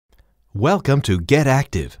Welcome to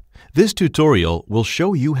GetActive. This tutorial will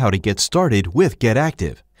show you how to get started with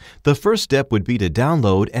GetActive. The first step would be to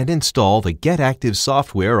download and install the GetActive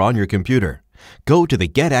software on your computer. Go to the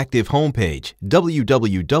GetActive homepage,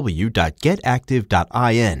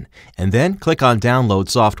 www.getactive.in, and then click on Download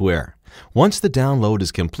Software. Once the download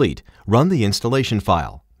is complete, run the installation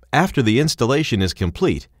file. After the installation is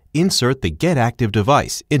complete, insert the GetActive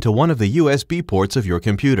device into one of the USB ports of your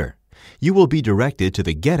computer. You will be directed to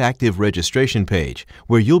the GetActive registration page,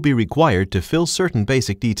 where you'll be required to fill certain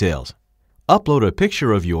basic details. Upload a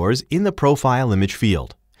picture of yours in the profile image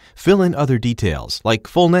field. Fill in other details like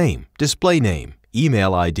full name, display name,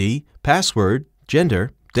 email ID, password,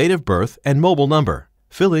 gender, date of birth, and mobile number.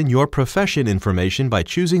 Fill in your profession information by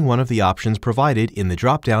choosing one of the options provided in the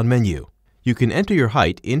drop-down menu. You can enter your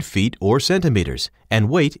height in feet or centimeters and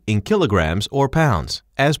weight in kilograms or pounds,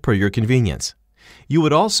 as per your convenience. You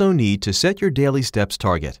would also need to set your daily steps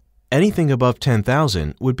target. Anything above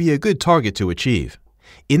 10,000 would be a good target to achieve.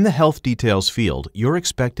 In the Health Details field, you're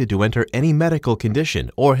expected to enter any medical condition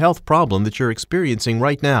or health problem that you're experiencing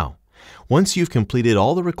right now. Once you've completed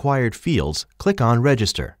all the required fields, click on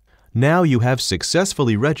Register. Now you have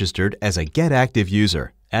successfully registered as a GetActive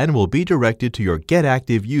user and will be directed to your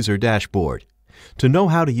GetActive user dashboard. To know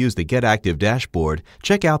how to use the GetActive dashboard,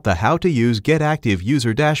 check out the How to Use GetActive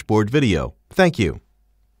User Dashboard video. Thank you.